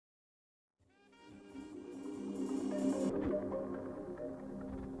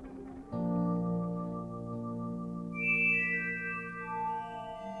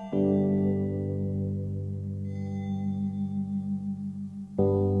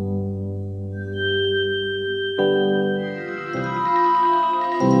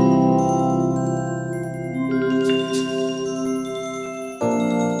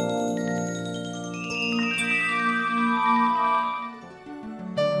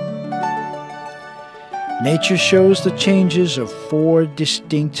nature shows the changes of 4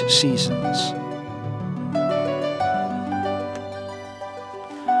 distinct seasons.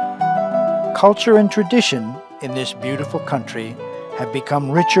 Culture and tradition in this beautiful country have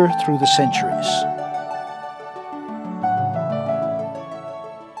become richer through the centuries.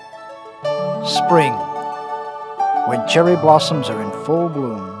 Spring, when cherry blossoms are in full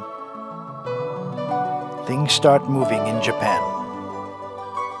bloom, things start moving in Japan.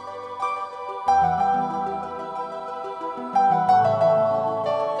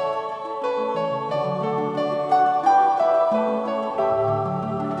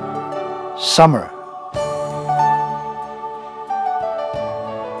 Summer.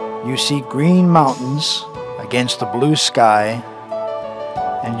 You see green mountains against the blue sky,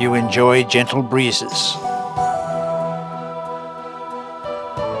 and you enjoy gentle breezes.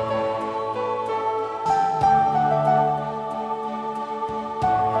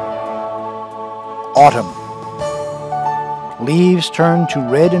 Autumn. Leaves turn to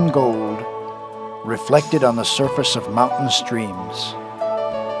red and gold, reflected on the surface of mountain streams.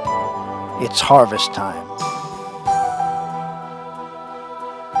 It's harvest time.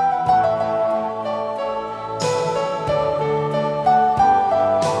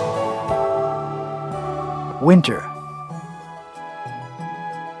 Winter.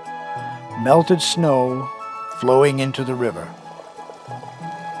 Melted snow flowing into the river.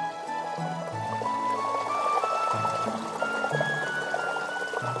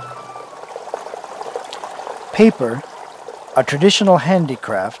 Paper, a traditional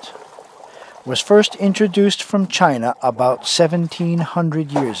handicraft, was first introduced from China about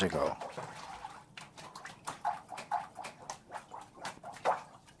 1700 years ago.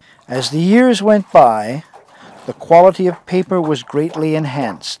 As the years went by, the quality of paper was greatly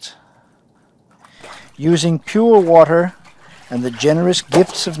enhanced. Using pure water and the generous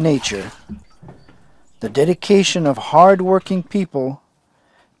gifts of nature, the dedication of hard-working people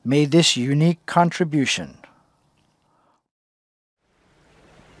made this unique contribution.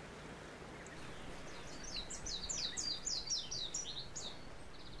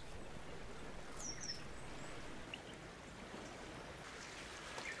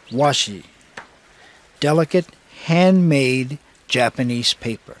 Washi, delicate, handmade Japanese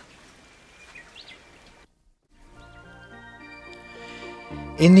paper.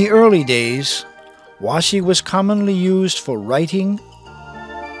 In the early days, washi was commonly used for writing,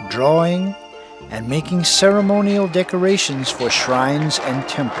 drawing, and making ceremonial decorations for shrines and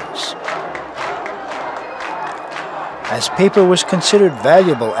temples. As paper was considered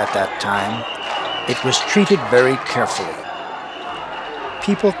valuable at that time, it was treated very carefully.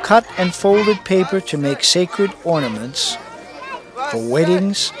 People cut and folded paper to make sacred ornaments for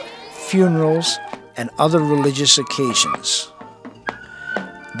weddings, funerals, and other religious occasions.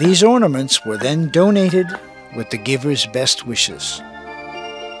 These ornaments were then donated with the giver's best wishes.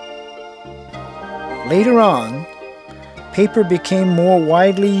 Later on, paper became more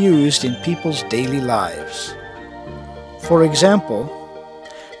widely used in people's daily lives. For example,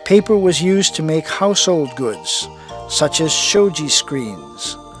 paper was used to make household goods, such as shoji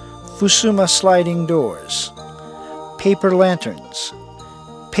screens, fusuma sliding doors, paper lanterns,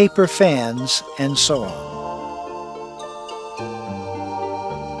 paper fans, and so on.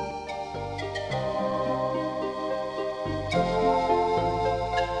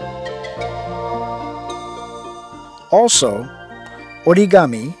 Also,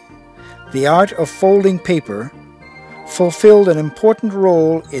 origami, the art of folding paper, fulfilled an important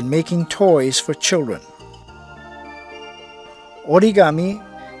role in making toys for children. Origami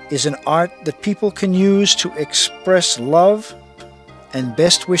is an art that people can use to express love and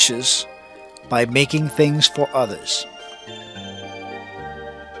best wishes by making things for others.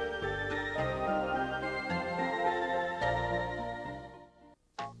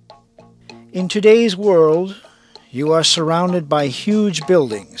 In today's world, you are surrounded by huge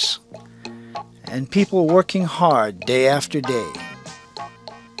buildings and people working hard day after day.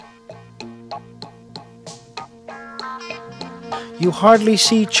 You hardly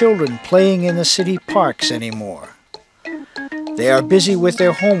see children playing in the city parks anymore. They are busy with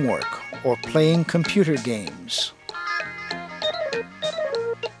their homework or playing computer games.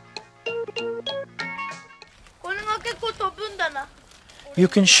 You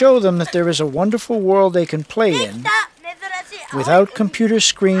can show them that there is a wonderful world they can play in without computer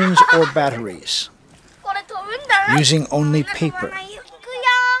screens or batteries, using only paper.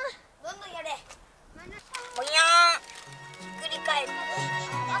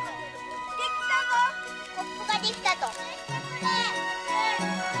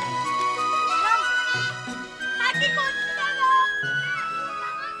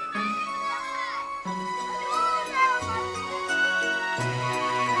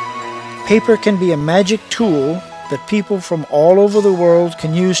 Paper can be a magic tool that people from all over the world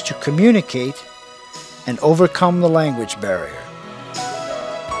can use to communicate and overcome the language barrier.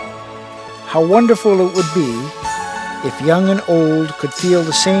 How wonderful it would be if young and old could feel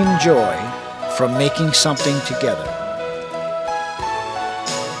the same joy from making something together.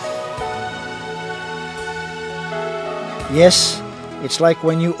 Yes, it's like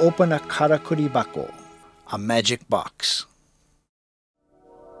when you open a karakuri bako, a magic box.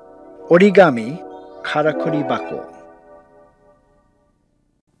 Origami karakuri bako.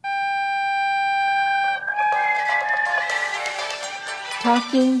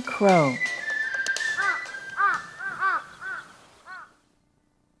 Talking crow.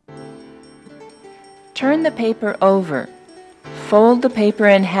 Turn the paper over. Fold the paper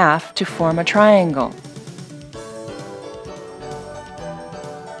in half to form a triangle.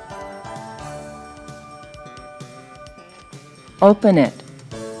 Open it.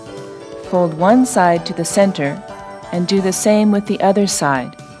 Fold one side to the center and do the same with the other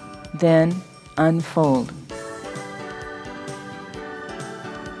side. Then unfold.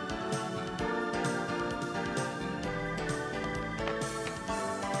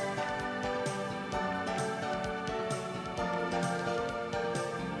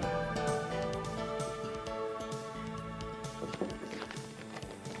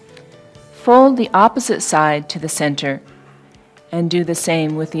 Fold the opposite side to the center and do the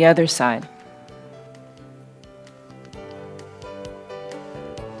same with the other side.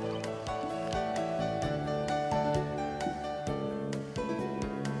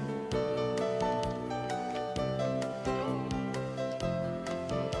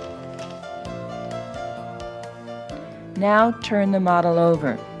 Now turn the model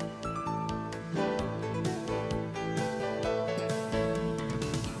over.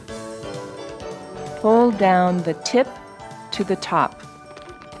 Fold down the tip to the top.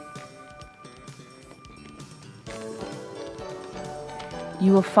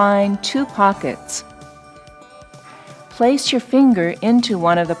 You will find two pockets. Place your finger into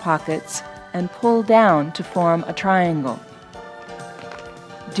one of the pockets and pull down to form a triangle.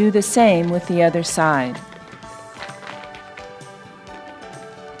 Do the same with the other side.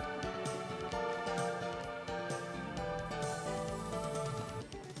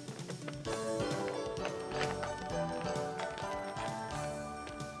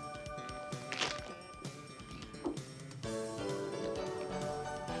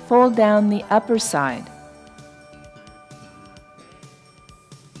 Fold down the upper side.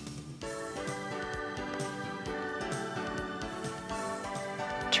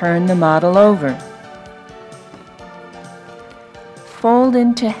 Turn the model over. Fold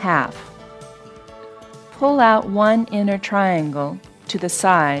into half. Pull out one inner triangle to the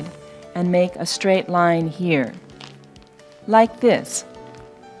side and make a straight line here, like this.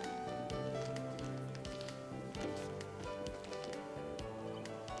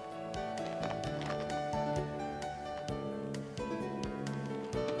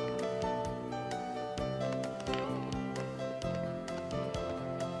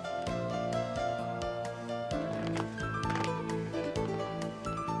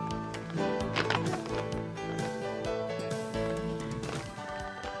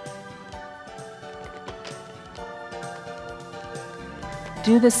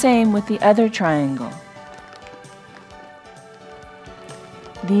 Do the same with the other triangle.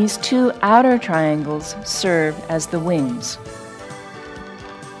 These two outer triangles serve as the wings.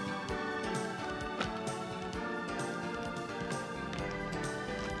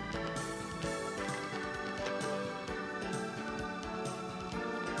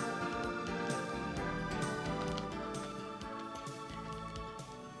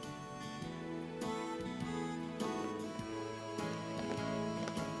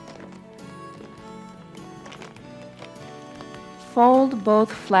 Fold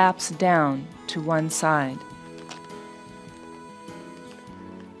both flaps down to one side.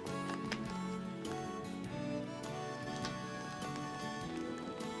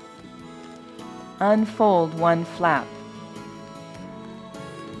 Unfold one flap.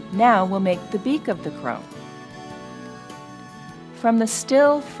 Now we'll make the beak of the crow. From the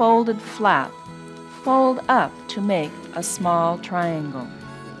still folded flap, fold up to make a small triangle.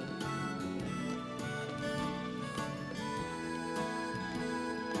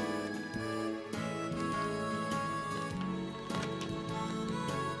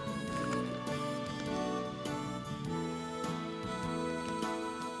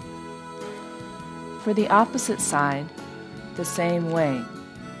 For the opposite side, the same way,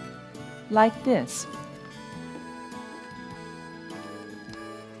 like this.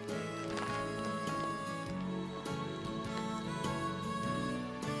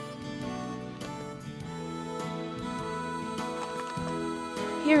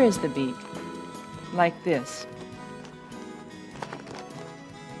 Here is the beak, like this.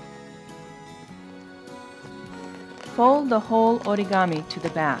 Fold the whole origami to the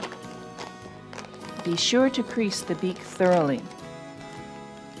back. Be sure to crease the beak thoroughly.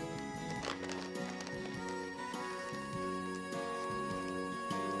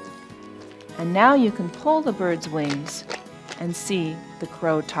 And now you can pull the bird's wings and see the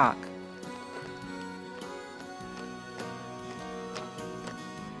crow talk.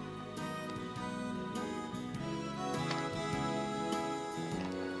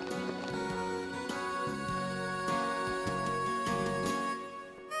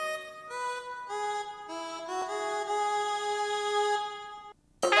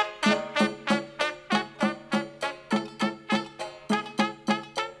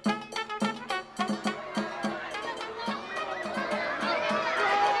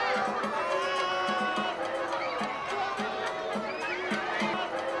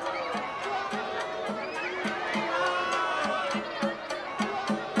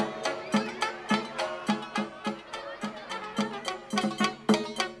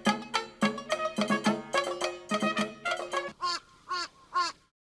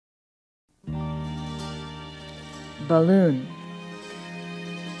 Balloon.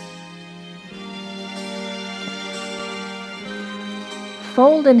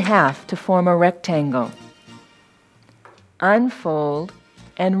 Fold in half to form a rectangle. Unfold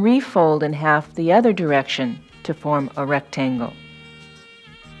and refold in half the other direction to form a rectangle.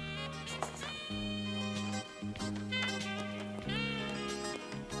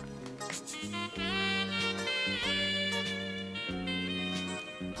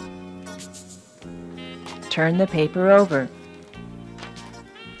 Turn the paper over.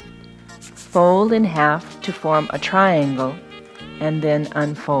 Fold in half to form a triangle and then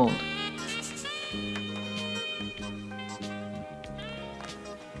unfold.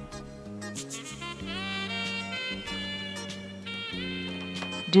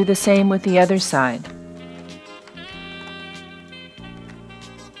 Do the same with the other side.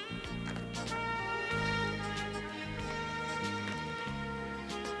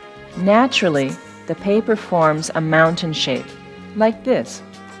 Naturally, the paper forms a mountain shape, like this.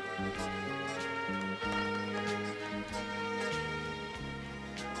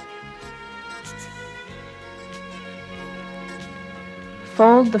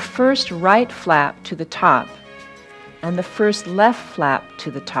 Fold the first right flap to the top and the first left flap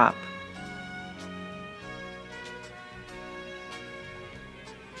to the top.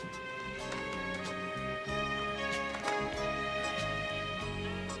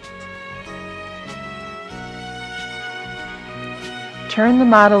 Turn the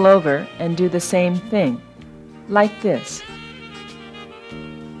model over and do the same thing, like this.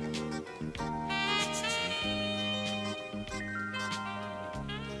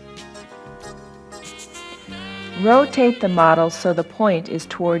 Rotate the model so the point is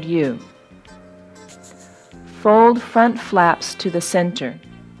toward you. Fold front flaps to the center.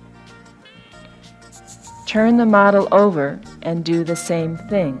 Turn the model over and do the same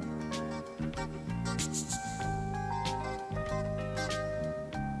thing.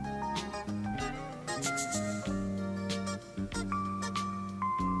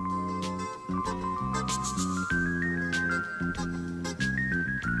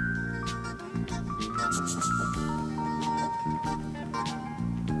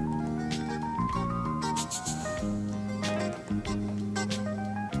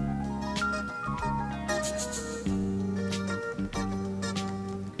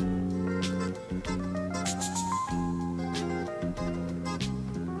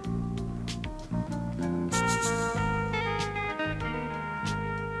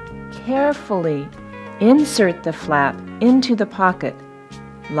 Carefully insert the flap into the pocket,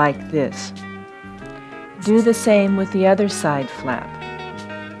 like this. Do the same with the other side flap.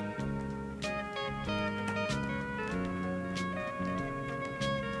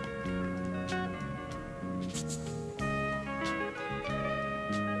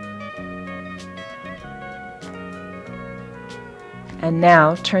 And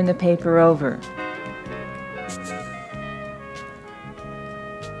now turn the paper over.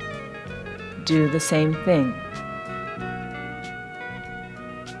 Do the same thing.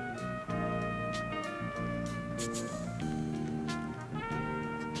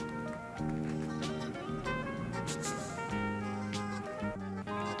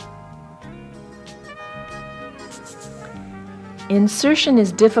 Insertion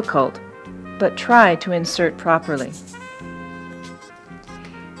is difficult, but try to insert properly.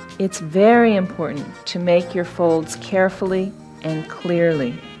 It's very important to make your folds carefully and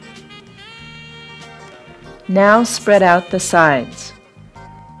clearly. Now spread out the sides.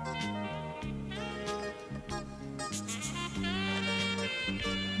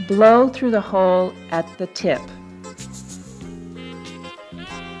 Blow through the hole at the tip.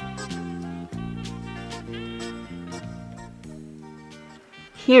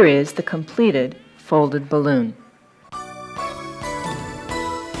 Here is the completed folded balloon.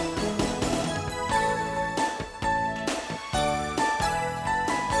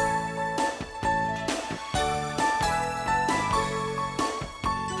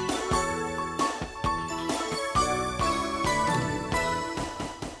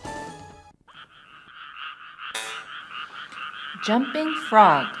 Jumping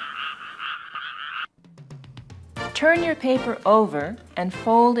frog. Turn your paper over and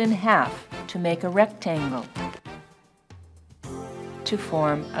fold in half to make a rectangle to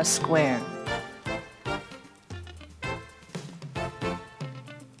form a square.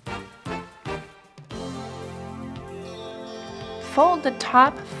 Fold the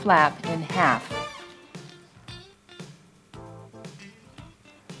top flap in half.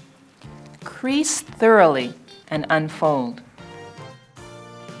 Crease thoroughly and unfold.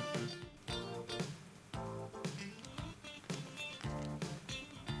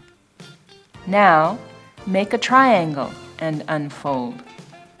 Now, make a triangle and unfold.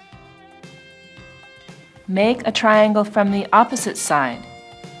 Make a triangle from the opposite side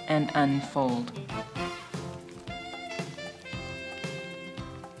and unfold.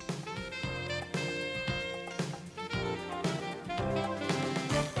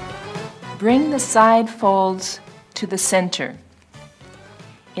 Bring the side folds to the center.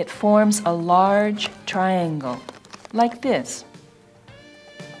 It forms a large triangle, like this.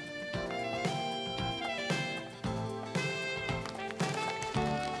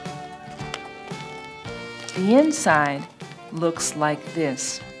 The inside looks like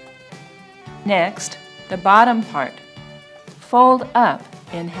this. Next, the bottom part. Fold up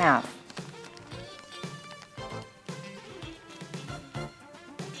in half.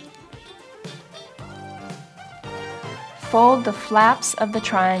 Fold the flaps of the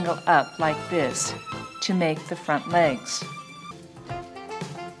triangle up like this to make the front legs.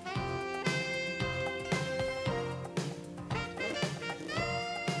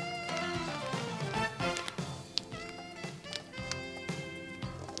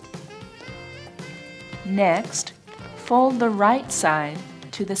 Next, fold the right side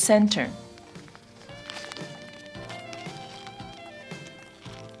to the center.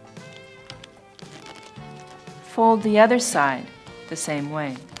 Fold the other side the same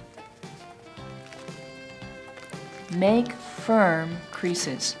way. Make firm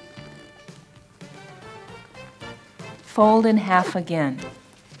creases. Fold in half again.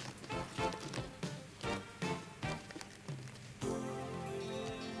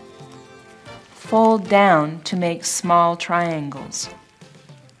 Fold down to make small triangles.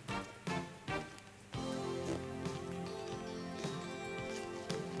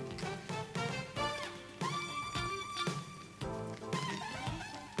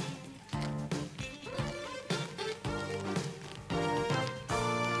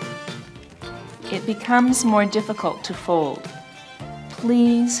 It becomes more difficult to fold.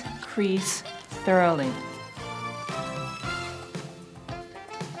 Please crease thoroughly.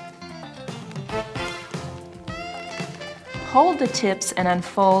 Hold the tips and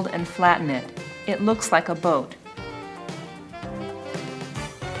unfold and flatten it. It looks like a boat.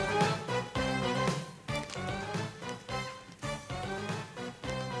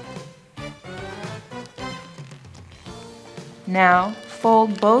 Now,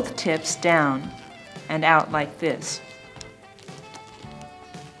 fold both tips down and out like this.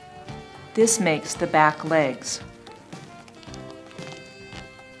 This makes the back legs.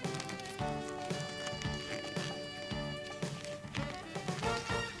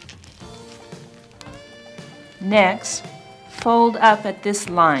 Next, fold up at this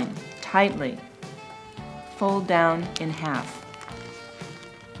line tightly. Fold down in half.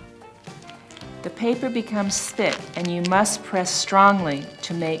 The paper becomes thick and you must press strongly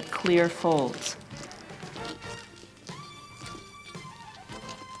to make clear folds.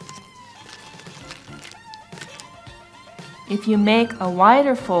 If you make a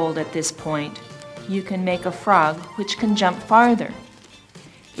wider fold at this point, you can make a frog which can jump farther.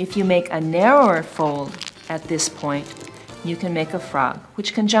 If you make a narrower fold at this point, you can make a frog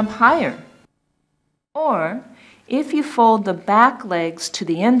which can jump higher. Or, if you fold the back legs to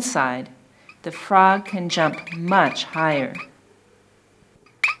the inside, the frog can jump much higher.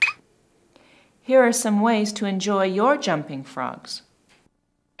 Here are some ways to enjoy your jumping frogs.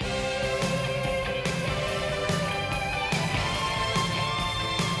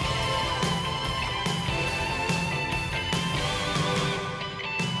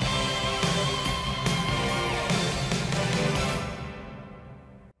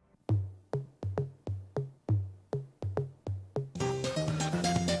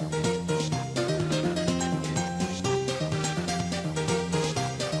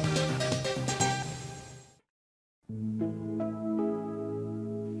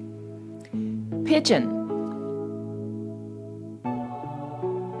 Pigeon.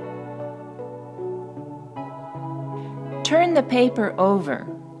 Turn the paper over.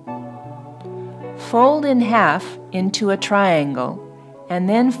 Fold in half into a triangle and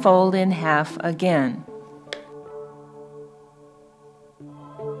then fold in half again.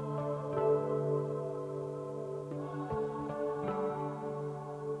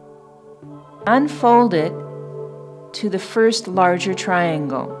 Unfold it to the first larger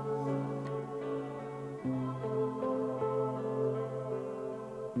triangle.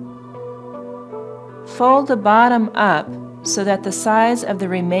 Fold the bottom up so that the size of the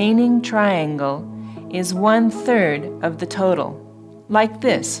remaining triangle is 1/3 of the total, like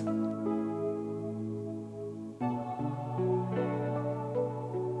this.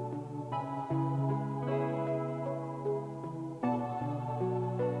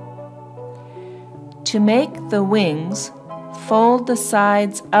 To make the wings, fold the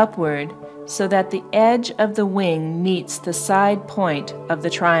sides upward so that the edge of the wing meets the side point of the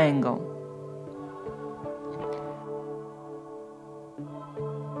triangle.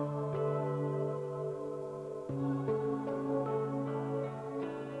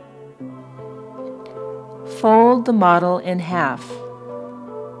 Fold the model in half.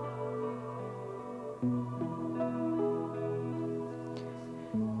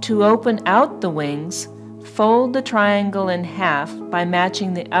 To open out the wings, fold the triangle in half by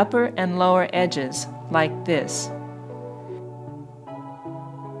matching the upper and lower edges, like this.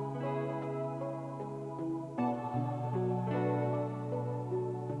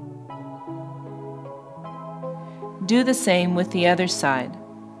 Do the same with the other side.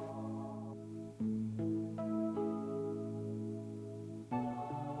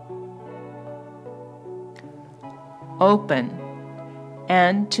 Open,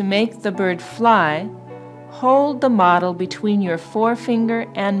 and to make the bird fly, hold the model between your forefinger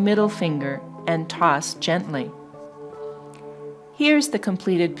and middle finger and toss gently. Here's the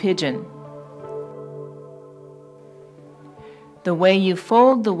completed pigeon. The way you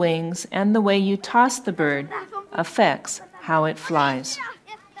fold the wings and the way you toss the bird affects how it flies.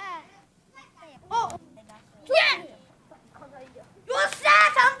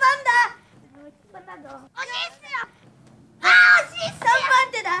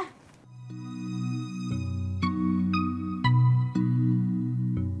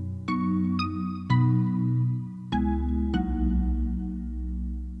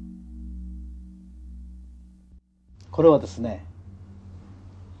これはですね、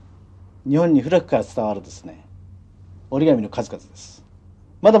日本に古くから伝わるですね、折り紙の数々です。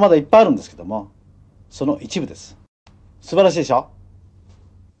まだまだいっぱいあるんですけども、その一部です。素晴らしいでしょ。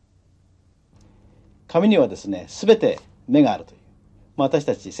紙にはですね、すべて目があるという、私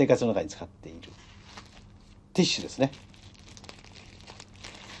たち生活の中に使っているティッシュですね。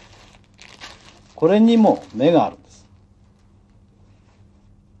これにも目があるんです。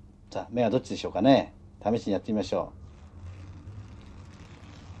さあ、目はどっちでしょうかね。試しにやってみましょう。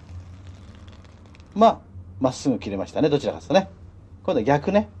まっすぐ切れましたね。どちらかですね。今度は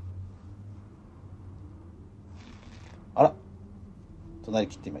逆ね。あら、隣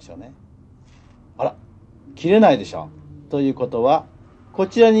切ってみましょうね。あら、切れないでしょ。ということは、こ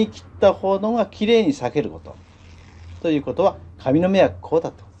ちらに切った方のがきれいに裂けること。ということは、紙の目はこう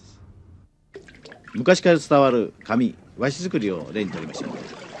だってことです。昔から伝わる紙、和紙作りを例にとりましょう。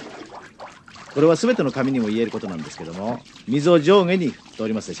これは全ての紙にも言えることなんですけども、水を上下に振ってお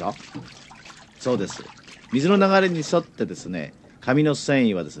りますでしょ。そうです。水の流れに沿ってですね、紙の繊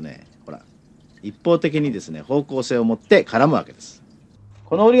維はですね、ほら、一方的にですね、方向性を持って絡むわけです。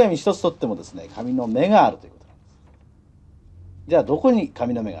この折り紙一つとってもですね、紙の目があるということなんです。じゃあどこに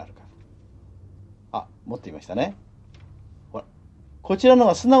紙の目があるか。あ、持ってみましたね。ほら、こちらの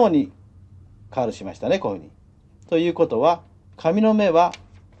が素直にカールしましたね、こういうふうに。ということは、紙の目は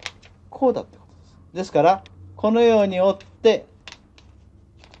こうだってことです。ですから、このように折って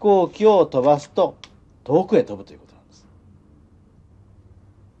飛行機を飛ばすと遠くへ飛ぶということなんです。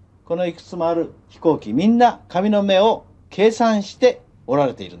このいくつもある飛行機、みんな紙の目を計算して折ら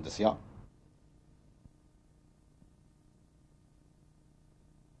れているんですよ。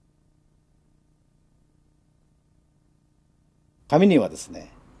紙にはです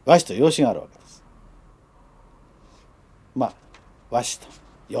ね、和紙と用紙があるわけです。和紙と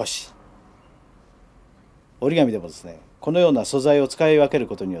用紙。折り紙でもですね、このような素材を使い分ける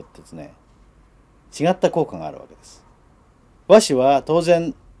ことによってですね、違った効果があるわけです。和紙は当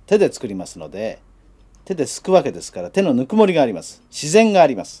然手で作りますので、手ですくわけですから手のぬくもりがあります。自然があ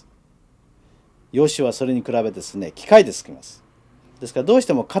ります。用紙はそれに比べですね、機械ですきます。ですからどうし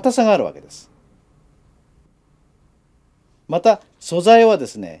ても硬さがあるわけです。また素材はで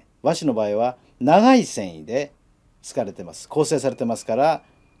すね、和紙の場合は長い繊維で使われてます。構成されてますから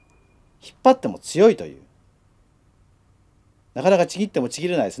引っ張っても強いという。なかなかちぎってもちぎ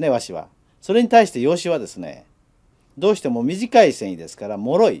れないですね、和紙は。それに対して用紙はですね、どうしても短い繊維ですから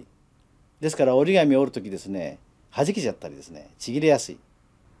脆い。ですから折り紙を折るときですね、弾けちゃったりですね、ちぎれやすい。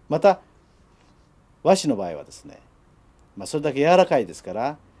また和紙の場合はですね、それだけ柔らかいですか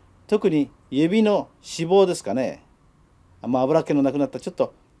ら、特に指の脂肪ですかね、油っ気のなくなったちょっ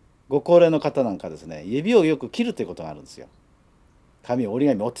とご高齢の方なんかですね、指をよく切るということがあるんですよ。紙を折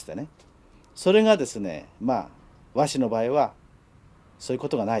り紙折っててね。それがですね、和紙の場合はそういうこ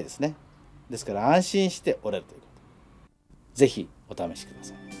とがないですね。ですから安心して折れるということ。ぜひお試しくだ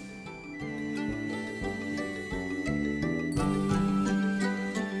さい。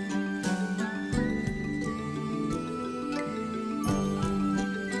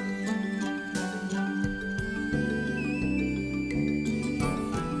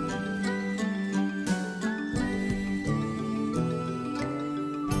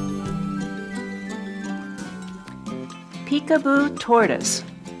Peekaboo tortoise.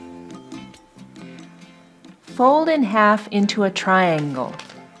 Fold in half into a triangle.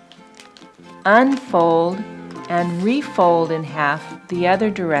 Unfold and refold in half the other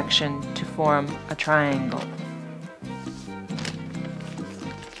direction to form a triangle.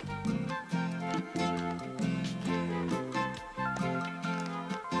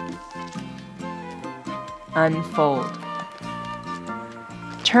 Unfold.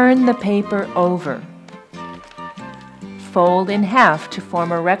 Turn the paper over. Fold in half to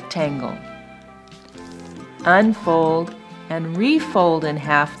form a rectangle. Unfold and refold in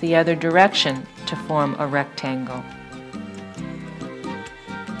half the other direction to form a rectangle.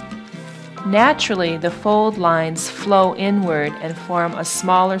 Naturally, the fold lines flow inward and form a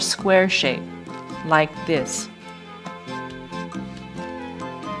smaller square shape, like this.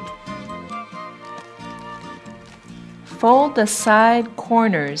 Fold the side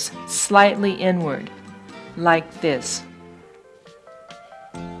corners slightly inward, like this.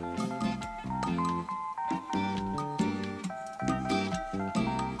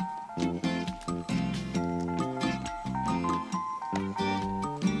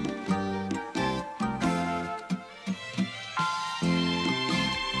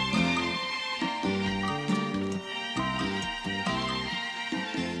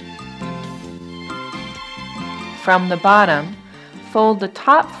 From the bottom, fold the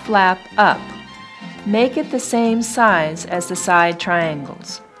top flap up. Make it the same size as the side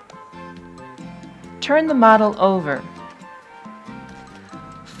triangles. Turn the model over.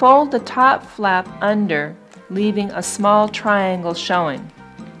 Fold the top flap under, leaving a small triangle showing,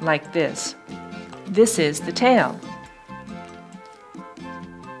 like this. This is the tail.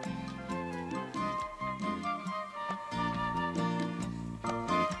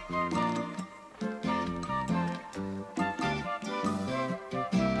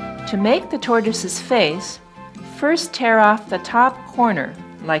 To make the tortoise's face, first tear off the top corner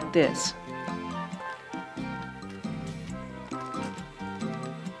like this.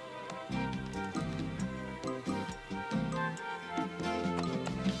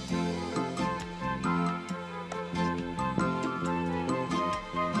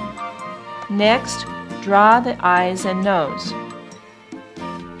 Next, draw the eyes and nose.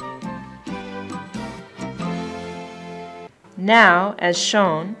 Now, as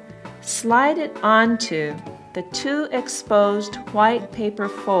shown, slide it onto the two exposed white paper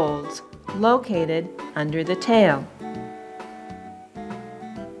folds located under the tail.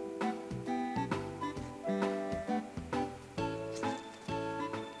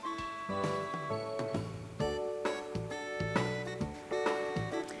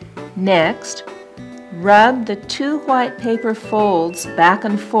 Next, rub the two white paper folds back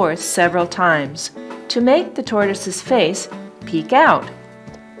and forth several times to make the tortoise's face peek out.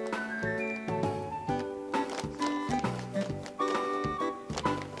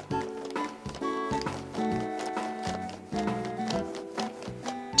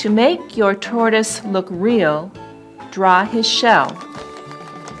 To make your tortoise look real, draw his shell.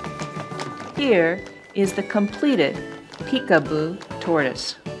 Here is the completed peekaboo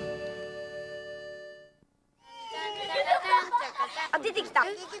tortoise. 出て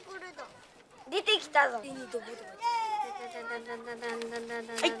きたぞ。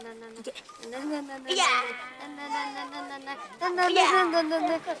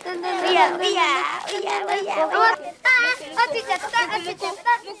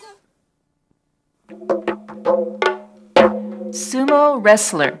Sumo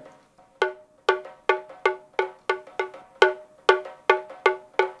wrestler.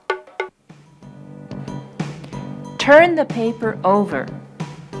 Turn the paper over.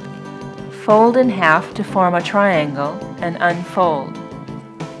 Fold in half to form a triangle and unfold.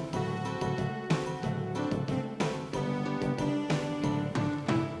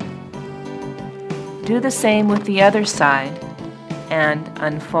 Do the same with the other side and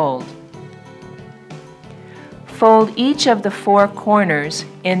unfold. Fold each of the 4 corners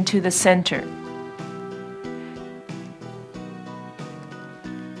into the center.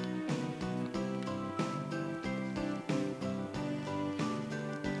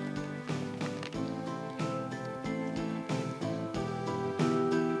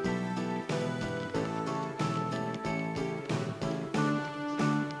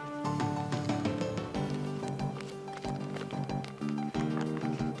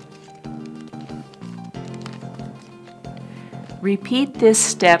 Repeat this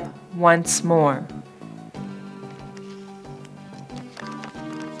step once more.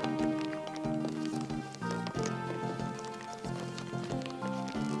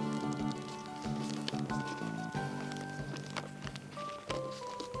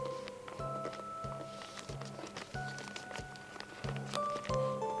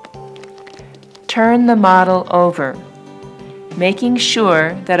 Turn the model over, making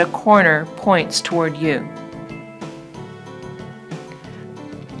sure that a corner points toward you.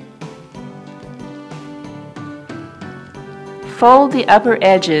 Fold the upper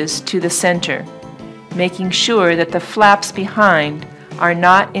edges to the center, making sure that the flaps behind are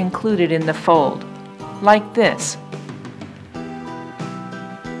not included in the fold, like this.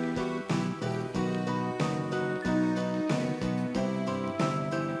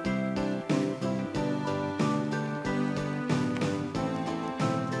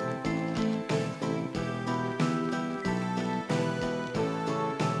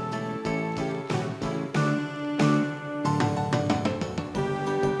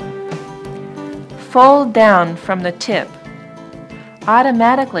 Fold down from the tip.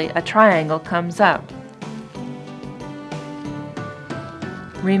 Automatically a triangle comes up.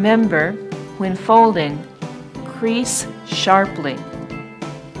 Remember, when folding, crease sharply.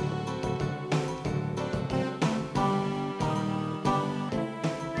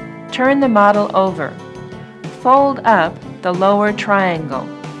 Turn the model over. Fold up the lower triangle,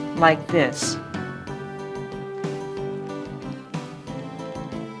 like this.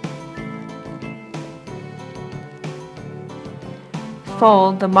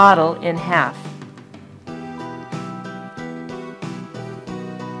 Fold the model in half.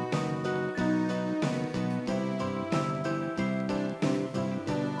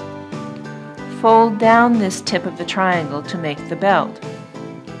 Fold down this tip of the triangle to make the belt.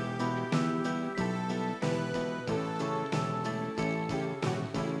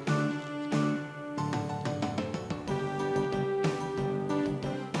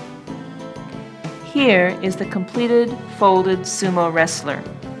 Here is the completed folded sumo wrestler.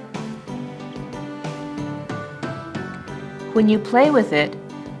 When you play with it,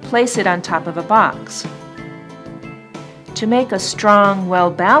 place it on top of a box. To make a strong,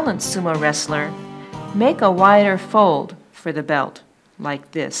 well-balanced sumo wrestler, make a wider fold for the belt,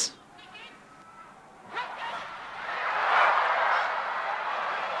 like this.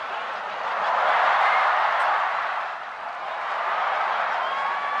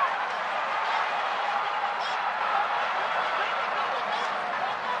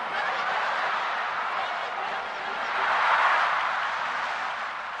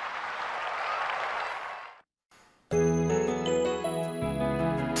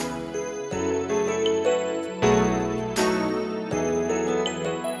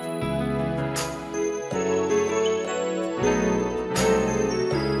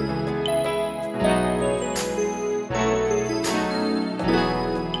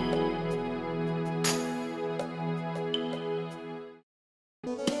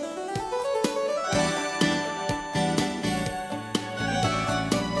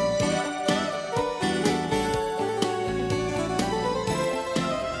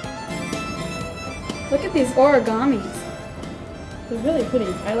 Look at these origamis. They're really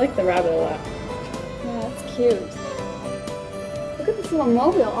pretty. I like the rabbit a lot. Yeah, that's cute. Look at this little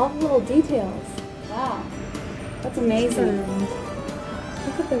mobile, all the little details. Wow, that's amazing.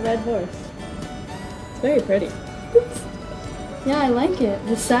 Look at the red horse. It's very pretty. Oops. Yeah, I like it.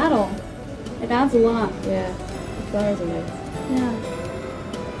 The saddle. It adds a lot. Yeah, the flowers are nice. Yeah.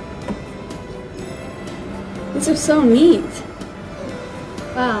 These are so neat.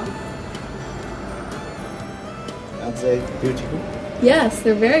 Wow. Aren't they beautiful? Yes,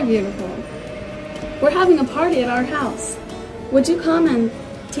 they're very beautiful. We're having a party at our house. Would you come and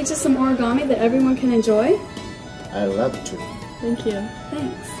teach us some origami that everyone can enjoy? I love to. Thank you.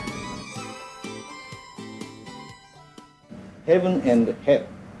 Thanks. Heaven and hell.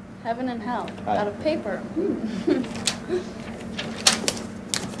 Heaven and hell. Hi. Out of paper.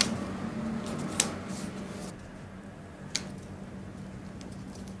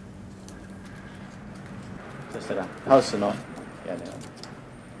 そしたらハウスの屋根を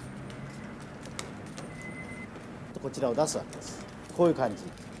こちらを出すわけです。こういう感じ。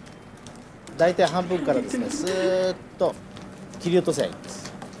大体半分からですね、スーッと切り落とせばいいんで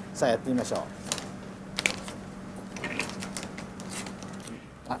す。さあやってみましょう。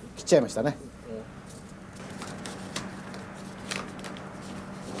あ、切っちゃいましたね。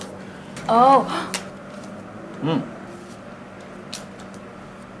Oh. うん。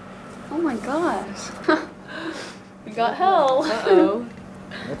Oh my gosh. We got hell. Uh-oh.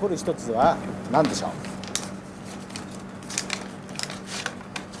 残る一つは何でしょう。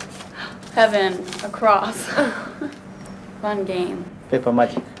Heaven across. Fun game. ペーパーマ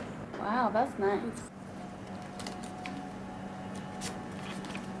ジック。 Wow, that's nice.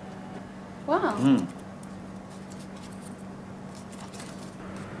 Wow. うん。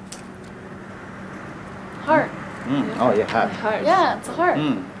Heart. うん。あ、いや、はい。 Heart. Yeah, it's a heart. う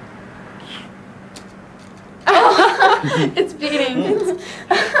ん。It's beating.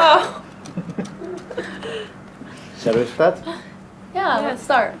 Oh. Shall we start? Yeah, let's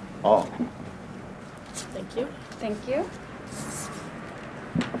start. あ、 Thank you. Thank you.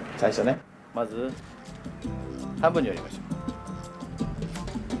 最初ね、まず半分に折りましょ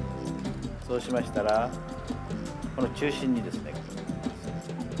う。そうしましたら、この中心にですね、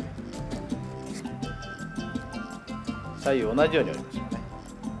左右同じように折りましょうね。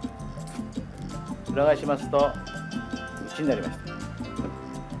裏返しますと内になりました。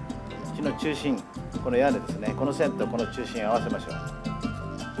内の中心、この屋根ですね、この線とこの中心を合わせましょう。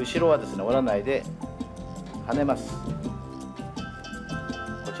後ろはですね、折らないで跳ねます。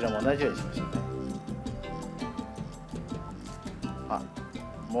こちらも同じようにしましょうね。あ、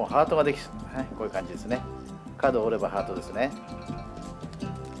もうハートができそう、はい、こういう感じですね。角を折ればハートですね。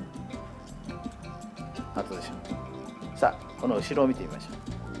ハートでしょう。さあ、この後ろを見てみましょう。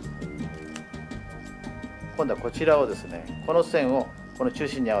今度はこちらをですね、この線をこの中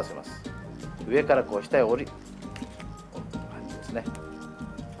心に合わせます。上からこう下へ折り、感じですね。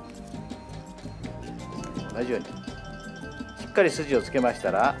同じようにしっかり筋をつけました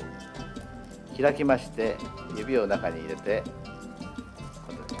ら、開きまして指を中に入れて、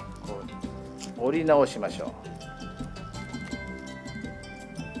今度こう折り直しましょ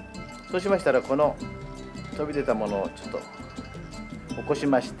う。そうしましたら、この飛び出たものをちょっと起こし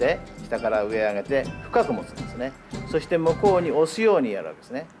まして、下から上へ上げて深く持つんですね。そして向こうに押すようにやるわけで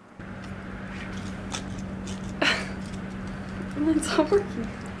すね。It's not working.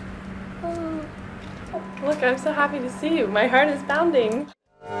 Oh. Look, I'm so happy to see you. My heart is pounding.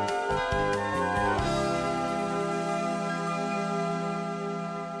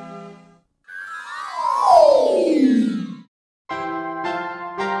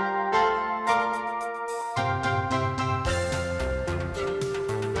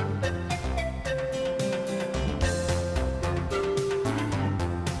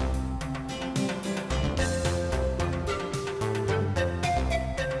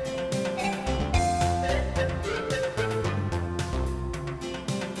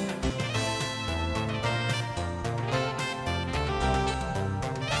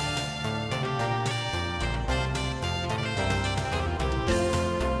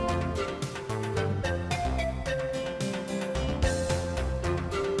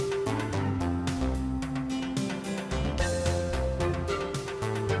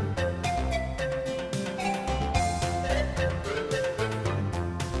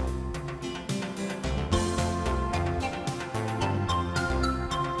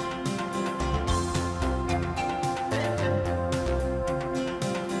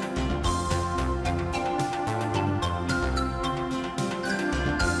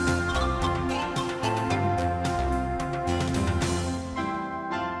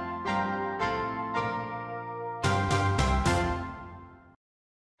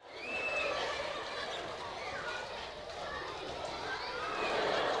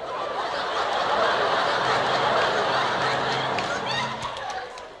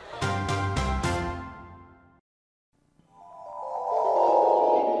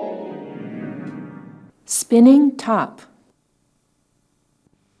 Spinning top.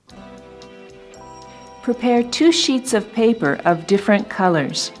 Prepare 2 sheets of paper of different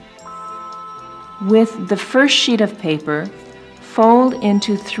colors. With the first sheet of paper, fold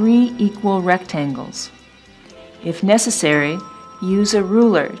into 3 equal rectangles. If necessary, use a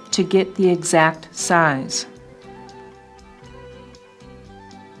ruler to get the exact size.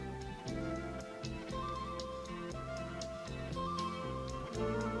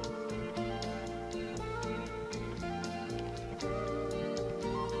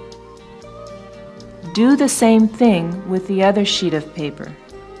 Do the same thing with the other sheet of paper.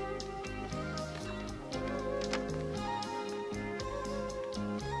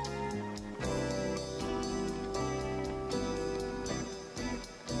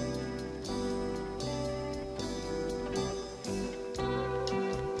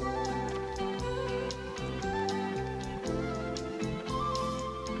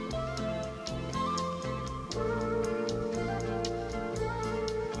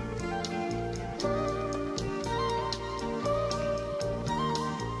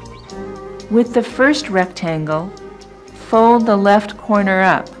 With the first rectangle, fold the left corner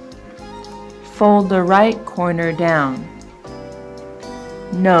up. Fold the right corner down.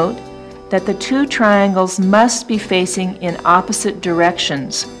 Note that the two triangles must be facing in opposite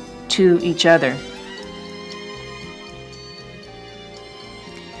directions to each other.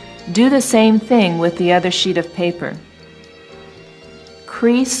 Do the same thing with the other sheet of paper.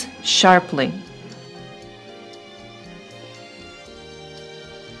 Crease sharply.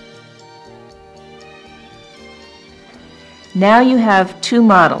 Now you have two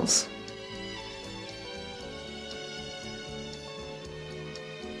models.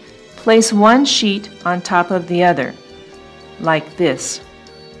 Place one sheet on top of the other, like this.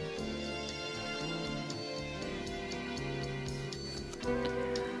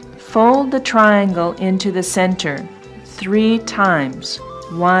 Fold the triangle into the center 3 times,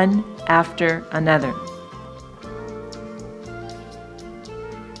 one after another.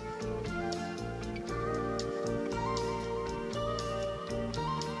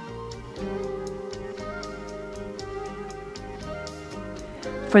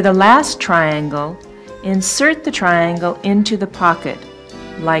 For the last triangle, insert the triangle into the pocket,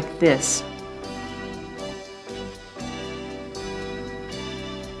 like this.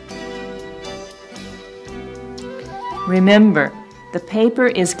 Remember, the paper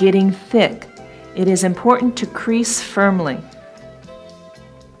is getting thick. It is important to crease firmly.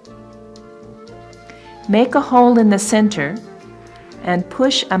 Make a hole in the center and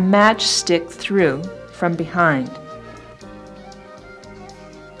push a matchstick through from behind.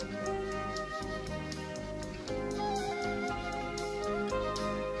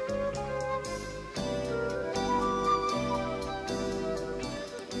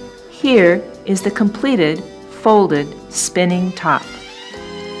 Here is the completed, folded, spinning top.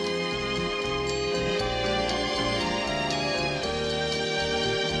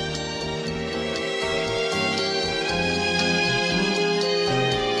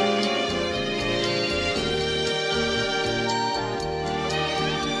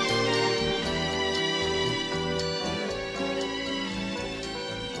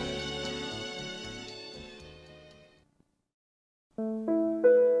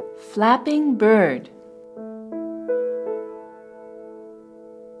 Flapping bird.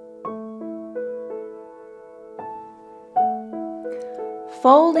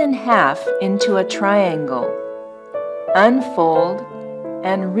 Fold in half into a triangle. Unfold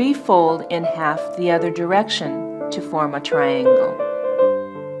and refold in half the other direction to form a triangle.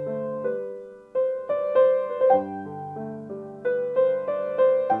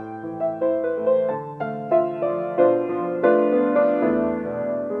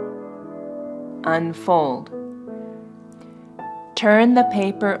 Unfold. Turn the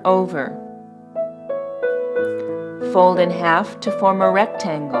paper over. Fold in half to form a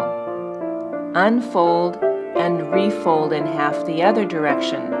rectangle. Unfold and refold in half the other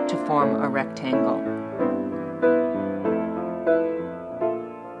direction to form a rectangle.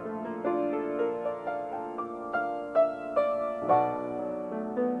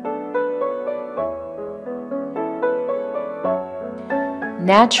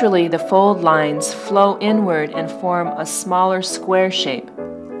 Naturally, the fold lines flow inward and form a smaller square shape,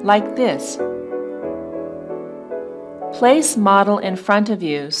 like this. Place model in front of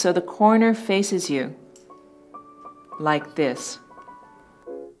you so the corner faces you, like this.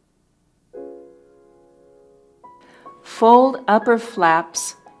 Fold upper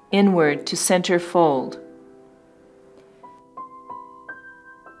flaps inward to center fold.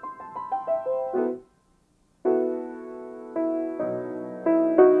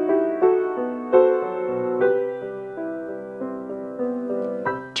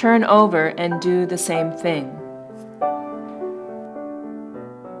 Turn over and do the same thing.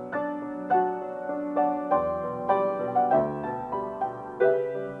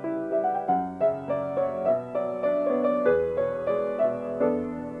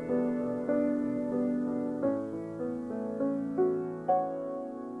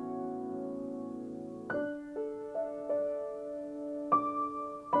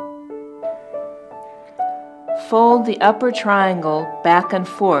 Fold the upper triangle back and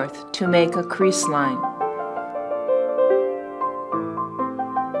forth to make a crease line.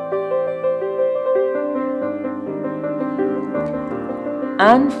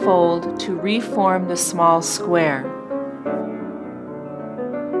 Unfold to reform the small square.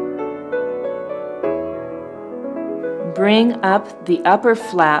 Bring up the upper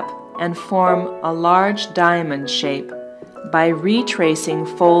flap and form a large diamond shape by retracing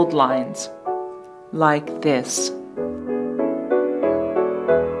fold lines, like this.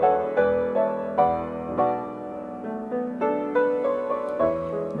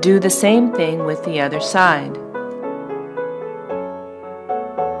 Do the same thing with the other side.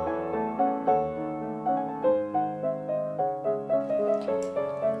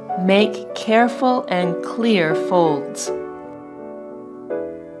 Make careful and clear folds.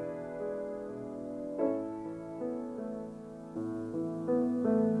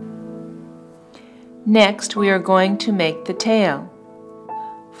 Next, we are going to make the tail.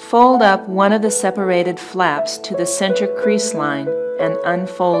 Fold up one of the separated flaps to the center crease line and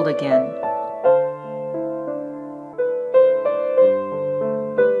unfold again.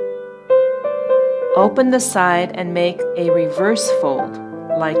 Open the side and make a reverse fold,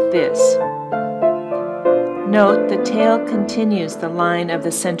 like this. Note the tail continues the line of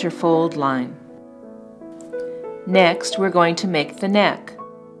the center fold line. Next, we're going to make the neck.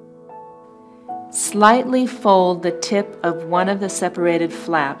 Slightly fold the tip of one of the separated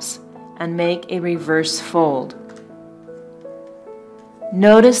flaps and make a reverse fold.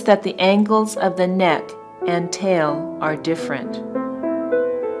 Notice that the angles of the neck and tail are different.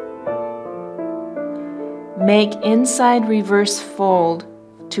 Make inside reverse fold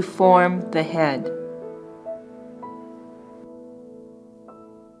to form the head.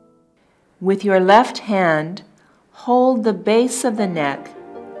 With your left hand, hold the base of the neck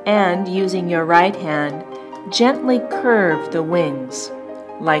and, using your right hand, gently curve the wings,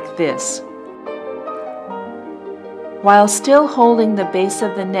 like this. While still holding the base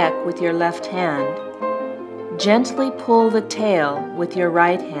of the neck with your left hand, gently pull the tail with your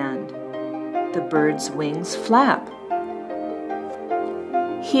right hand. The bird's wings flap.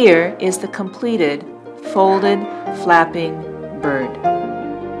 Here is the completed, folded, flapping bird.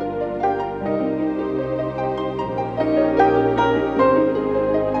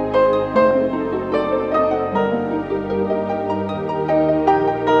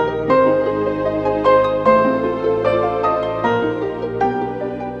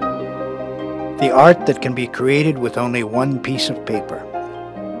 The art that can be created with only one piece of paper.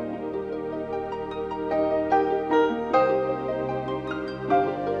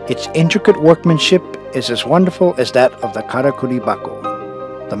 Its intricate workmanship is as wonderful as that of the karakuri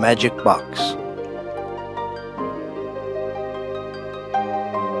bako, the magic box.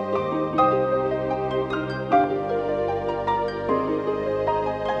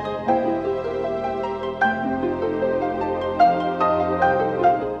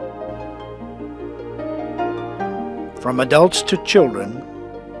 From adults to children,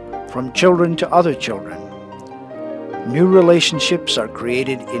 from children to other children, new relationships are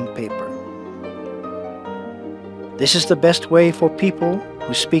created in paper. This is the best way for people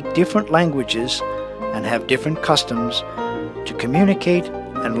who speak different languages and have different customs to communicate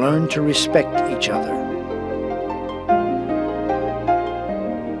and learn to respect each other.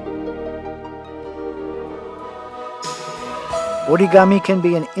 Origami can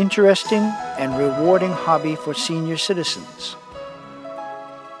be an interesting and rewarding hobby for senior citizens.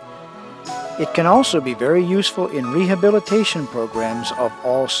 It can also be very useful in rehabilitation programs of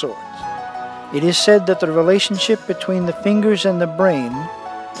all sorts. It is said that the relationship between the fingers and the brain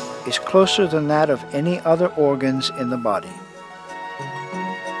is closer than that of any other organs in the body.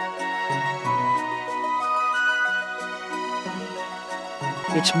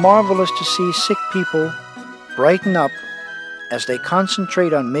 It's marvelous to see sick people brighten up as they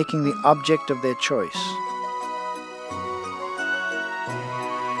concentrate on making the object of their choice.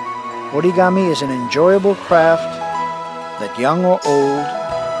 Origami is an enjoyable craft that young or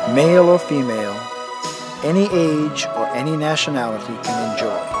old, male or female, any age or any nationality can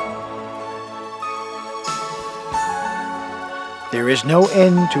enjoy. There is no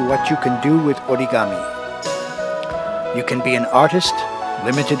end to what you can do with origami. You can be an artist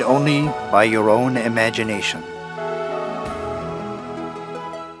limited only by your own imagination.